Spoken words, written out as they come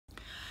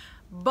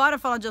Bora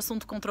falar de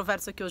assunto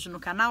controverso aqui hoje no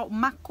canal,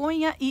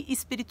 maconha e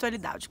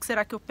espiritualidade. O que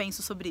será que eu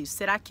penso sobre isso?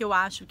 Será que eu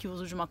acho que o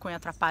uso de maconha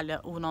atrapalha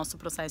o nosso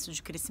processo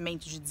de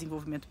crescimento, de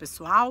desenvolvimento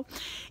pessoal?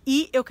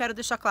 E eu quero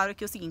deixar claro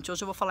aqui o seguinte,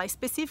 hoje eu vou falar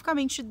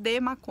especificamente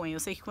de maconha. Eu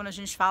sei que quando a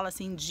gente fala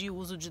assim de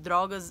uso de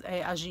drogas,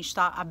 a gente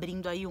está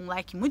abrindo aí um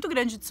leque muito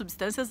grande de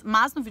substâncias,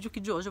 mas no vídeo aqui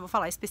de hoje eu vou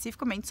falar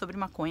especificamente sobre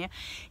maconha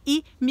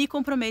e me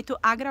comprometo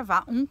a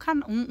gravar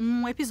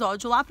um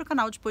episódio lá para o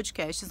canal de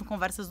podcasts, no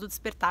Conversas do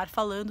Despertar,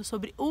 falando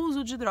sobre o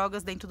uso de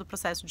drogas dentro do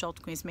processo de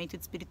autoconhecimento e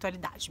de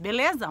espiritualidade,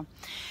 beleza?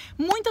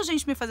 Muita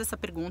gente me faz essa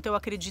pergunta, eu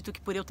acredito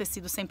que por eu ter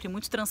sido sempre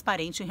muito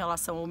transparente em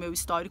relação ao meu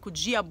histórico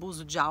de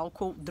abuso de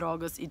álcool,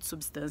 drogas e de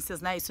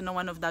substâncias, né? Isso não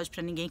é novidade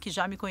para ninguém que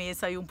já me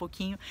conheça aí um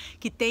pouquinho,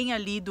 que tenha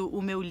lido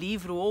o meu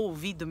livro ou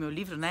ouvido o meu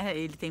livro, né?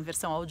 Ele tem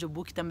versão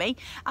audiobook também.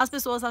 As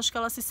pessoas acho que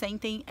elas se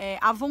sentem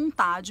à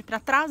vontade para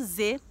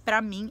trazer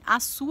para mim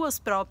as suas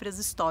próprias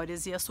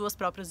histórias e as suas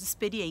próprias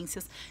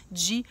experiências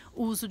de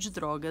uso de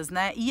drogas,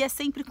 né? E é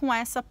sempre com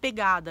essa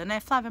pegada, né?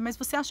 Flávia, mas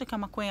você acha que a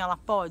maconha ela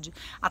pode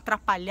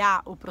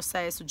atrapalhar o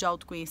processo de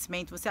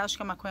autoconhecimento? Você acha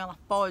que a maconha ela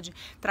pode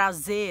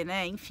trazer,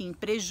 né, enfim,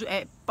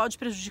 pode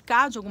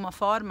prejudicar de alguma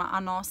forma a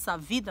nossa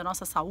vida, a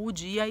nossa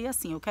saúde? E aí,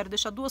 assim, eu quero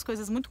deixar duas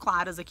coisas muito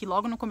claras aqui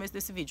logo no começo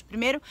desse vídeo.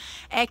 Primeiro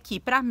é que,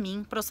 para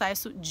mim,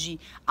 processo de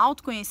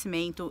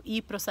autoconhecimento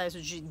e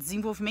processo de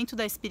desenvolvimento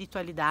da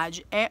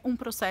espiritualidade é um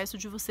processo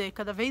de você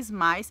cada vez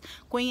mais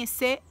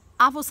conhecer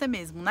a você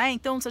mesmo, né?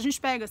 Então, se a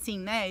gente pega assim,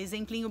 né,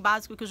 exemplinho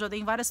básico que eu já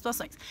dei em várias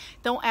situações.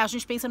 Então, a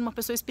gente pensa numa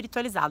pessoa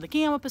espiritualizada.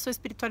 Quem é uma pessoa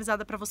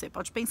espiritualizada para você?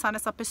 Pode pensar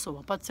nessa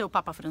pessoa. Pode ser o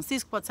Papa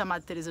Francisco, pode ser a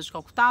Madre Teresa de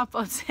Calcutá,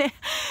 pode ser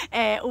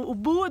o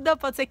Buda,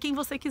 pode ser quem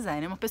você quiser,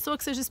 né? Uma pessoa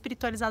que seja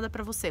espiritualizada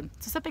para você.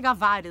 Se você pegar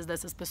várias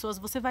dessas pessoas,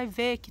 você vai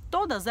ver que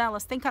todas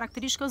elas têm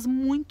características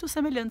muito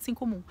semelhantes em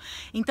comum.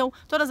 Então,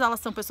 todas elas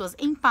são pessoas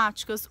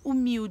empáticas,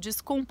 humildes,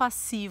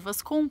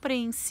 compassivas,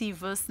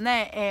 compreensivas,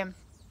 né?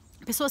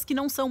 Pessoas que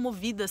não são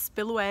movidas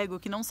pelo ego,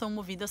 que não são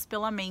movidas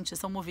pela mente,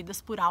 são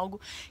movidas por algo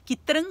que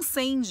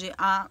transcende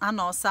a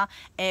nossa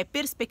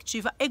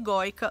perspectiva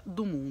egóica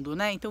do mundo,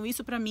 né? Então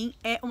isso para mim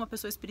é uma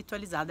pessoa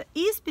espiritualizada.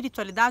 E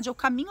espiritualidade é o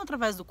caminho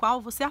através do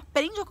qual você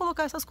aprende a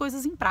colocar essas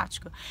coisas em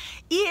prática.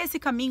 E esse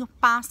caminho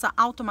passa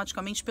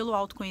automaticamente pelo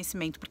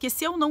autoconhecimento, porque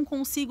se eu não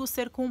consigo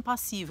ser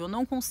compassivo, eu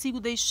não consigo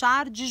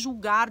deixar de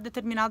julgar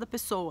determinada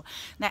pessoa,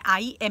 né?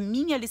 Aí é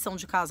minha lição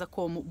de casa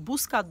como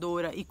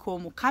buscadora e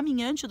como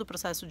caminhante do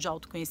processo de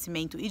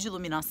autoconhecimento e de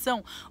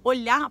iluminação,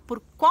 olhar por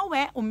qual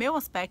é o meu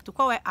aspecto,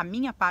 qual é a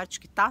minha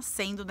parte que está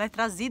sendo, né,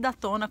 trazida à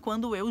tona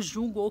quando eu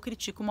julgo ou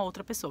critico uma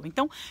outra pessoa.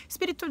 Então,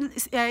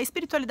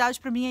 espiritualidade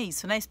para mim é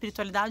isso, né?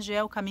 Espiritualidade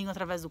é o caminho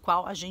através do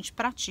qual a gente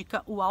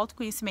pratica o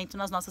autoconhecimento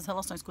nas nossas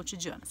relações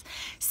cotidianas.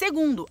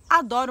 Segundo,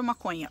 adoro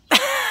maconha.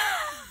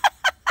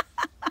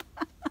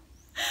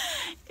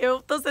 Eu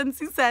tô sendo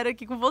sincera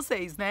aqui com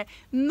vocês, né?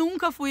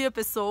 Nunca fui a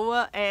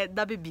pessoa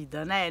da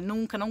bebida, né?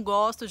 Nunca, não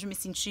gosto de me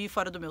sentir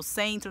fora do meu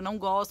centro, não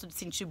gosto de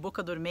sentir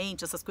boca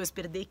dormente, essas coisas,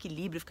 perder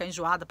equilíbrio, ficar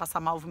enjoada, passar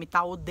mal,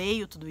 vomitar,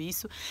 odeio tudo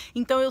isso.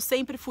 Então eu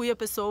sempre fui a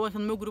pessoa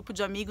no meu grupo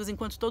de amigos,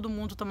 enquanto todo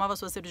mundo tomava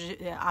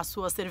a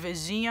sua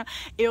cervejinha,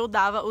 eu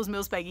dava os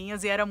meus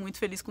peguinhas e era muito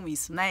feliz com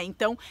isso, né?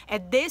 Então é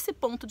desse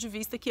ponto de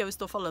vista que eu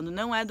estou falando,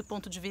 não é do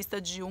ponto de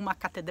vista de uma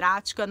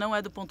catedrática, não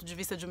é do ponto de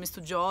vista de uma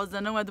estudiosa,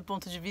 não é do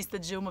ponto de vista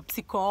de uma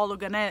psicóloga,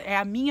 né? É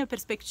a minha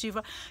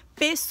perspectiva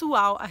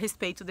pessoal a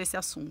respeito desse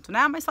assunto,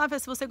 né? Mas Flávia,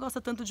 se você gosta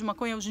tanto de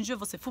maconha, hoje em dia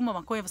você fuma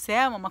maconha, você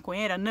é uma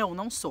maconheira? Não,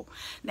 não sou,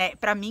 né?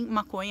 Para mim,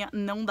 maconha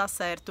não dá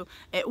certo,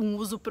 um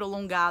uso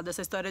prolongado,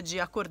 essa história de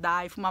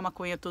acordar e fumar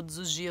maconha todos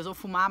os dias, ou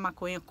fumar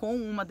maconha com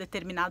uma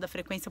determinada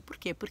frequência. Por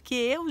quê? Porque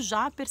eu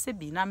já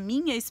percebi, na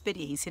minha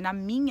experiência, na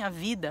minha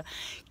vida,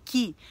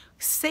 que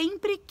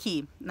sempre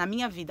que na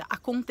minha vida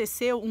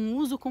aconteceu um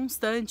uso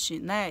constante,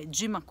 né,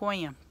 de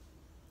maconha,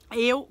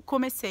 eu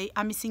comecei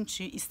a me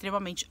sentir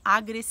extremamente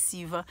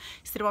agressiva,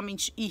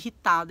 extremamente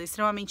irritada,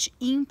 extremamente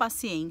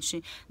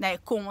impaciente, né,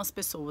 com as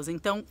pessoas.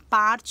 Então,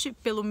 passa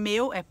pelo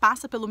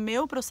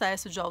meu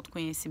processo de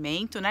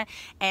autoconhecimento, né,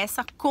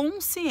 essa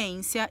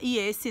consciência e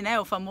esse, né,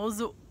 o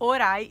famoso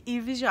orai e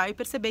vigiar e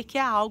perceber que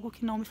é algo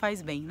que não me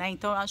faz bem, né?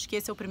 Então, eu acho que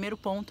esse é o primeiro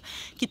ponto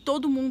que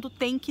todo mundo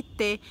tem que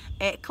ter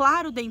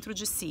claro dentro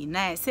de si,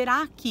 né?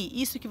 Será que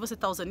isso que você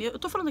está usando, eu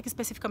tô falando aqui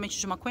especificamente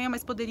de maconha,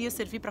 mas poderia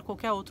servir para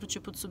qualquer outro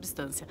tipo de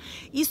substância.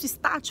 Isso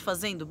está te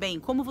fazendo bem?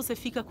 Como você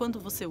fica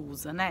quando você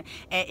usa, né?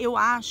 Eu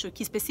acho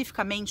que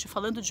especificamente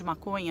falando de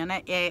maconha,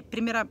 né?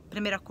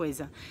 Primeira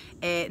coisa,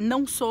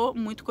 não sou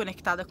muito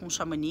conectada com o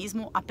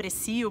xamanismo,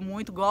 aprecio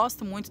muito,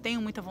 gosto muito,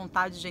 tenho muita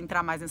vontade de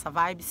entrar mais nessa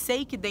vibe.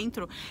 Sei que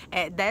dentro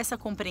dessa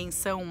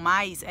compreensão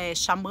mais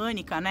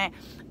xamânica, né?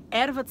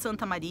 erva de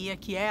Santa Maria,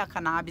 que é a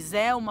cannabis,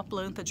 é uma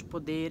planta de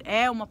poder,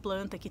 é uma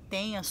planta que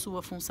tem a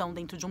sua função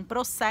dentro de um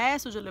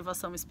processo de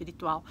elevação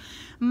espiritual.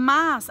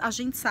 Mas a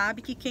gente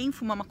sabe que quem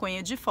fuma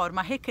maconha de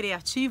forma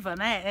recreativa,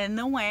 né,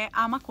 não é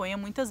a maconha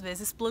muitas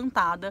vezes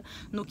plantada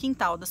no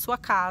quintal da sua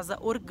casa,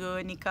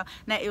 orgânica,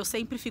 né? Eu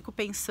sempre fico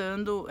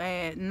pensando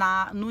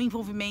no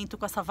envolvimento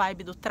com essa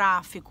vibe do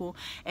tráfico,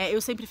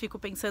 eu sempre fico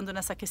pensando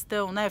nessa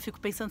questão, né? Eu fico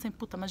pensando sempre,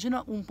 puta,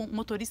 imagina um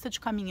motorista de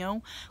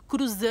caminhão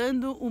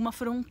cruzando uma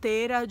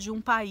fronteira de um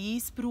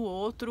país para o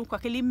outro, com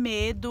aquele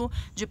medo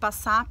de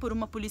passar por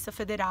uma polícia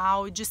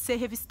federal, de ser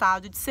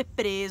revistado, de ser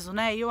preso,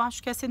 né? E eu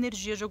acho que essa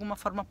energia de alguma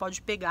forma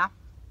pode pegar,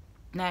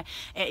 né,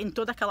 em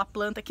toda aquela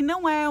planta que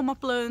não é uma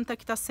planta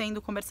que está sendo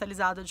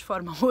comercializada de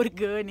forma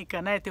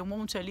orgânica, né? Tem um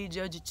monte ali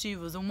de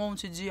aditivos, um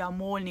monte de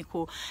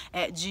amônico,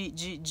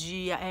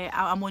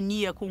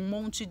 amoníaco, um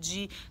monte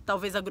de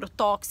talvez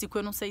agrotóxico.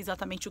 Eu não sei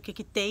exatamente o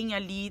que tem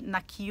ali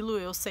naquilo.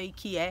 Eu sei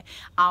que é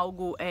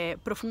algo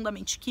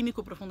profundamente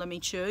químico,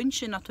 profundamente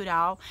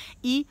antinatural.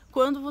 E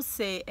quando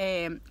você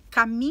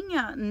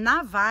caminha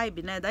na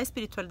vibe, né, da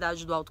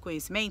espiritualidade, do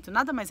autoconhecimento,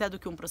 nada mais é do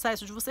que um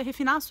processo de você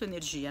refinar a sua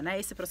energia, né?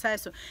 Esse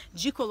processo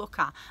de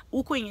colocar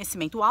o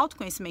conhecimento, o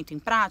autoconhecimento em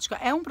prática,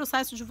 é um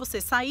processo de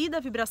você sair da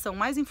vibração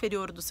mais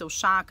inferior dos seus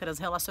chakras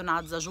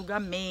relacionados a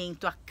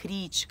julgamento, a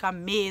crítica, a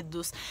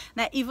medos,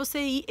 né? E você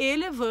ir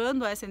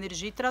elevando essa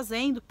energia e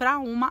trazendo para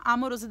uma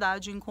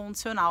amorosidade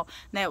incondicional,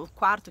 né? O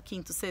quarto,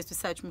 quinto, sexto e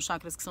sétimo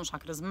chakras, que são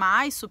chakras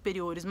mais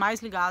superiores,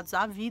 mais ligados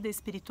à vida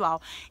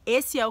espiritual.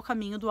 Esse é o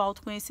caminho do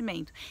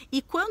autoconhecimento. E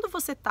quando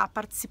você está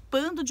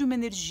participando de uma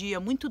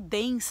energia muito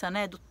densa,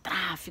 né, do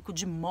tráfico,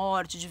 de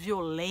morte, de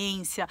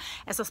violência,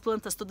 essas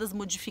plantas todas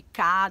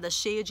modificadas,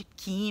 cheias de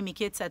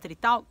química, etc e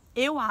tal,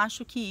 eu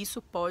acho que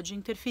isso pode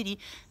interferir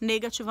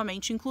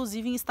negativamente,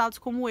 inclusive em estados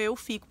como eu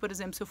fico, por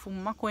exemplo, se eu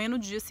fumo maconha, no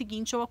dia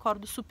seguinte eu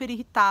acordo super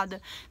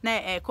irritada,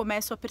 né,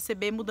 começo a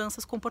perceber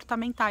mudanças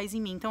comportamentais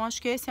em mim. Então,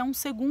 acho que esse é um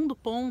segundo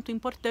ponto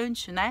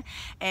importante, né,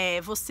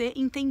 você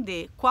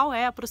entender qual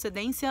é a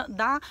procedência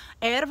da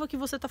erva que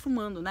você está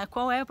fumando, né,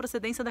 qual é a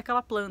procedência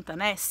daquela planta,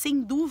 né,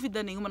 sem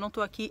dúvida nenhuma, não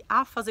estou aqui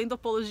fazendo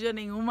apologia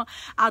nenhuma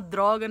à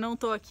droga, não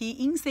estou aqui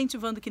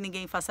incentivando que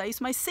ninguém faça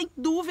isso, mas sem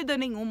dúvida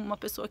nenhuma, uma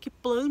pessoa que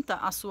planta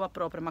a sua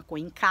própria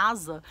maconha em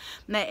casa,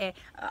 né,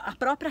 a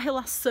própria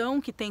relação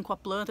que tem com a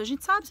planta, a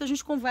gente sabe, se a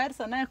gente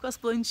conversa, né, com as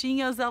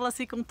plantinhas, elas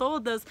ficam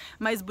todas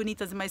mais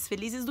bonitas e mais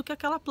felizes do que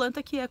aquela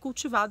planta que é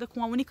cultivada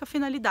com a única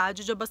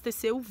finalidade de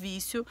abastecer o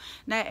vício,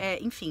 né,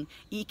 enfim,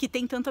 e que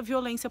tem tanta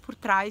violência por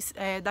trás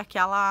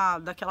daquela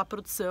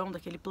produção,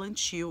 daquele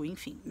plantio,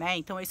 enfim, né,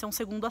 então esse é um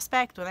segundo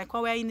aspecto, né,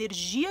 qual é a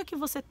energia que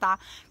você está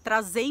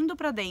trazendo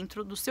para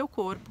dentro do seu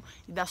corpo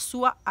e da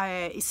sua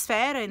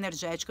esfera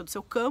energética, do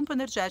seu campo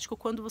energético,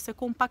 quando você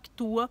compactua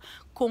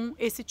com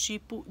esse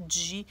tipo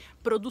de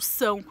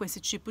produção, com esse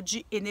tipo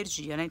de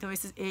energia, né? Então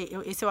esse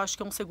eu acho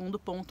que é um segundo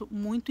ponto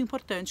muito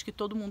importante que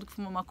todo mundo que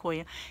fuma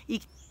maconha e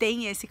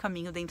tem esse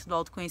caminho dentro do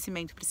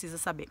autoconhecimento precisa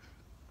saber.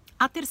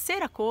 A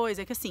terceira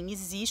coisa é que, assim,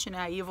 existe, né,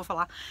 aí eu vou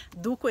falar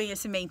do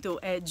conhecimento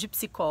de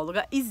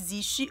psicóloga,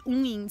 existe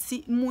um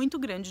índice muito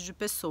grande de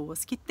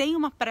pessoas que têm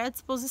uma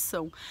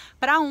predisposição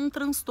para um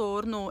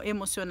transtorno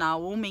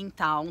emocional ou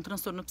mental, um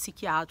transtorno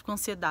psiquiátrico,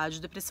 ansiedade,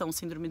 depressão,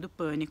 síndrome do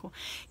pânico,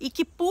 e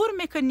que por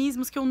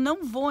mecanismos que eu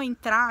não vou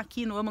entrar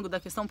aqui no âmago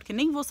da questão, porque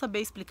nem vou saber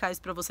explicar isso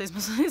para vocês,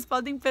 mas vocês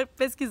podem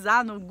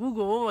pesquisar no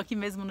Google ou aqui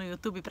mesmo no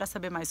YouTube para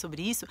saber mais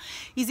sobre isso,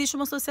 existe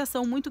uma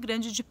associação muito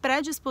grande de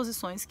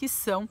predisposições que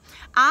são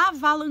alavancadas,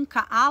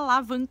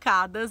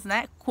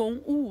 né, com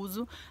o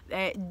uso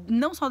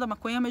não só da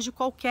maconha, mas de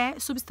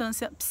qualquer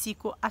substância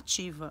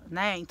psicoativa,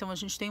 né? Então a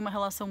gente tem uma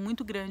relação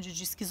muito grande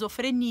de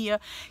esquizofrenia,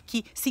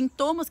 que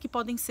sintomas que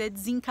podem ser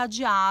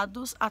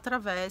desencadeados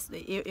através,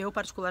 eu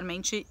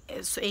particularmente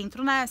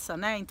entro nessa,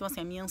 né? Então assim,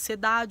 a minha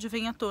ansiedade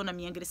vem à tona, a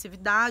minha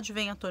agressividade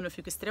vem à tona, eu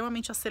fico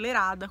extremamente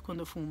acelerada quando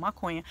eu fumo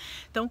maconha.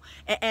 Então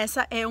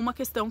essa é uma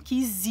questão que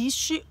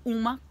existe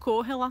uma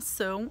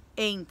correlação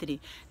entre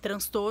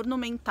transtorno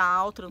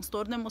mental,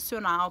 transtorno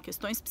emocional,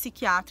 questões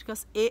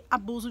psiquiátricas e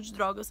abuso de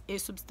drogas e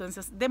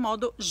substâncias de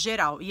modo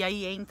geral. E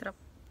aí entra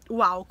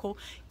o álcool,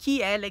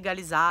 que é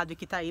legalizado e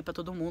que tá aí para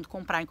todo mundo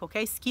comprar em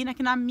qualquer esquina,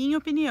 que na minha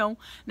opinião,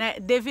 né,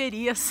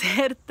 deveria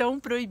ser tão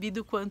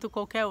proibido quanto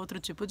qualquer outro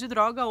tipo de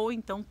droga, ou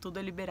então tudo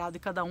é liberado e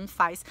cada um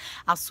faz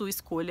a sua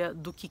escolha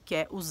do que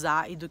quer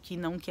usar e do que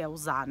não quer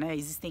usar, né?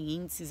 Existem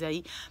índices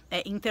aí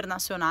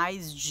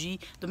internacionais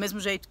do mesmo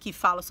jeito que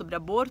fala sobre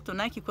aborto,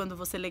 né, que quando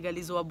você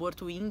legaliza o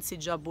aborto, o índice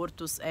de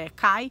abortos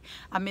cai,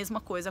 a mesma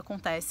coisa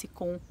acontece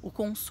com o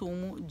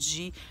consumo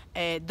de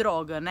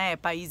droga, né?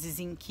 Países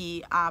em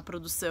que a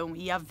produção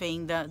e a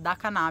venda da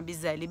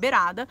cannabis é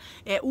liberada,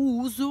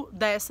 o uso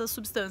dessas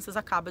substâncias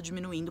acaba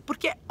diminuindo.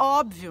 Porque é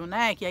óbvio,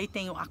 né, que aí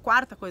tem a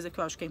quarta coisa que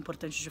eu acho que é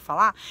importante de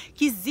falar,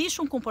 que existe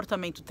um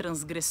comportamento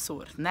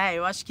transgressor, né?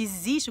 Eu acho que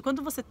existe,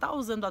 quando você está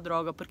usando a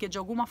droga, porque de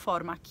alguma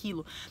forma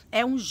aquilo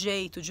é um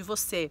jeito de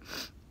você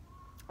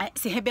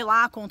se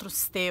rebelar contra o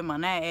sistema,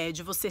 né?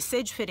 De você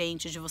ser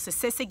diferente, de você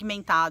ser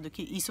segmentado,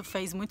 que isso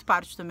fez muito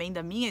parte também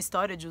da minha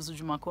história de uso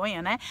de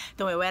maconha, né?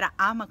 Então eu era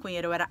a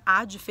maconheira, eu era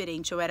a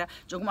diferente, eu era,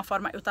 de alguma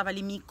forma, eu tava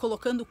ali me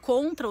colocando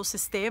contra o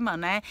sistema,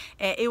 né?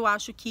 Eu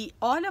acho que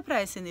olha para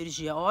essa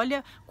energia,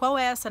 olha qual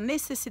é essa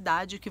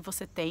necessidade que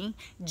você tem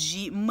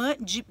de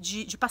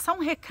passar um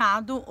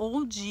recado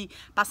ou de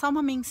passar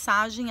uma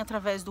mensagem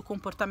através do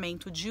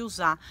comportamento de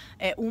usar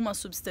uma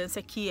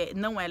substância que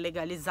não é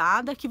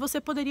legalizada, que você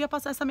poderia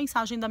passar essa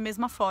mensagem da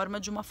mesma forma,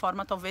 de uma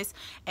forma talvez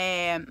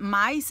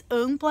mais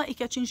ampla e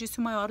que atingisse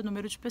o maior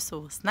número de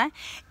pessoas, né?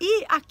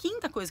 E a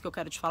quinta coisa que eu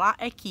quero te falar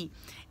é que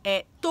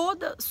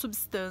toda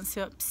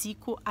substância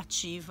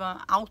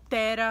psicoativa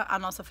altera a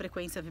nossa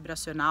frequência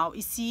vibracional,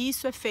 e se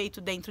isso é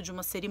feito dentro de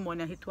uma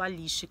cerimônia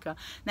ritualística,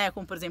 né,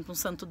 como por exemplo um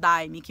santo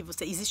daime, que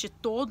existe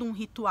todo um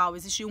ritual,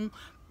 existe um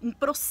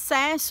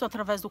processo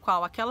através do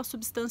qual aquela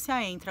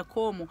substância entra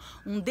como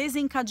um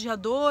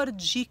desencadeador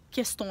de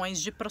questões,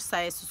 de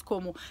processos,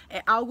 como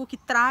algo que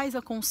traz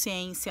a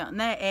consciência,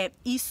 né?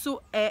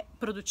 Isso é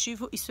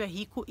produtivo, isso é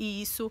rico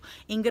e isso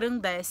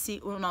engrandece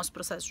o nosso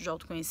processo de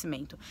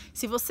autoconhecimento.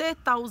 Se você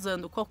está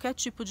usando qualquer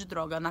tipo de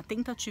droga na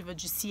tentativa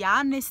de se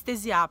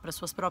anestesiar para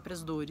suas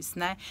próprias dores,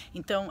 né?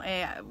 Então,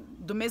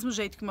 do mesmo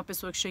jeito que uma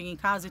pessoa que chega em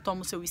casa e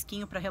toma o seu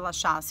whiskinho para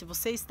relaxar, se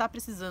você está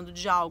precisando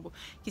de algo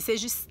que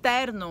seja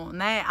externo,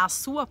 né, a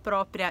sua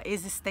própria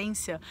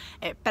existência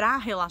para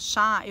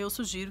relaxar, eu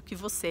sugiro que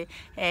você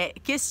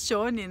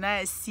questione,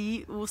 né,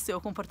 se o seu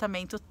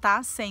comportamento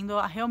está sendo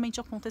realmente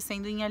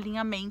acontecendo em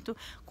alinhamento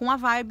com a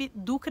vibe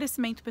do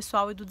crescimento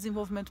pessoal e do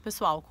desenvolvimento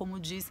pessoal. Como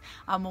diz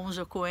a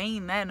monja Cohen,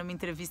 né, numa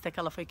entrevista que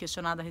ela foi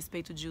questionada a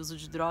respeito de uso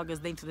de drogas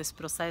dentro desse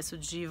processo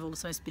de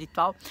evolução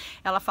espiritual,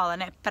 ela fala,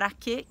 né, para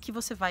que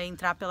você vai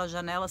entrar pela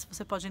janela se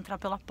você pode entrar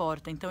pela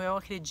porta? Então eu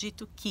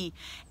acredito que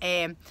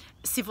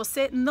se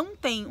você não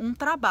tem um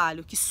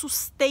trabalho que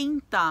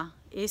sustenta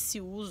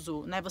esse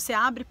uso, né? Você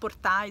abre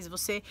portais,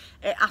 você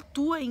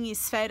atua em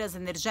esferas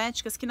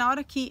energéticas que na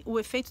hora que o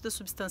efeito da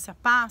substância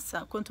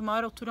passa, quanto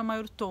maior a altura,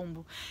 maior o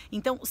tombo.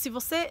 Então, se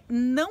você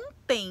não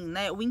tem,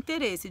 né, o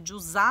interesse de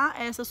usar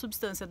essa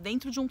substância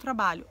dentro de um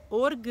trabalho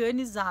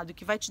organizado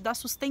que vai te dar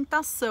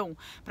sustentação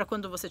para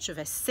quando você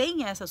estiver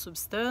sem essa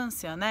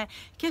substância, né?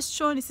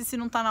 Questione-se se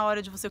não está na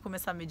hora de você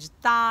começar a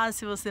meditar,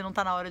 se você não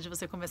está na hora de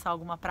você começar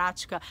alguma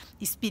prática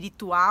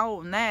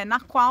espiritual, né? Na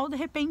qual, de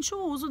repente,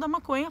 o uso da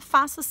maconha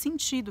faça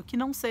sentido, que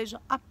não seja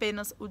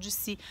apenas o de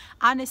se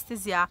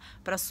anestesiar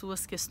para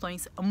suas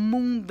questões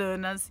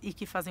mundanas e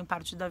que fazem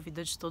parte da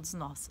vida de todos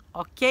nós,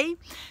 ok?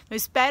 Eu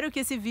espero que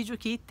esse vídeo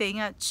aqui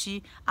tenha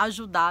te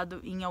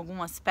ajudado em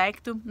algum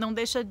aspecto. Não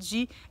deixa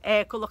de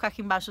colocar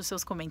aqui embaixo os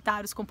seus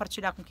comentários,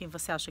 compartilhar com quem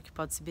você acha que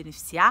pode se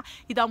beneficiar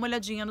e dar uma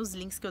olhadinha nos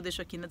links que eu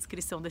deixo aqui na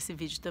descrição desse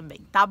vídeo também,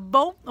 tá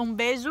bom? Um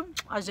beijo,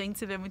 a gente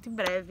se vê muito em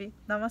breve.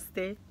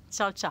 Namastê,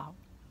 tchau, tchau.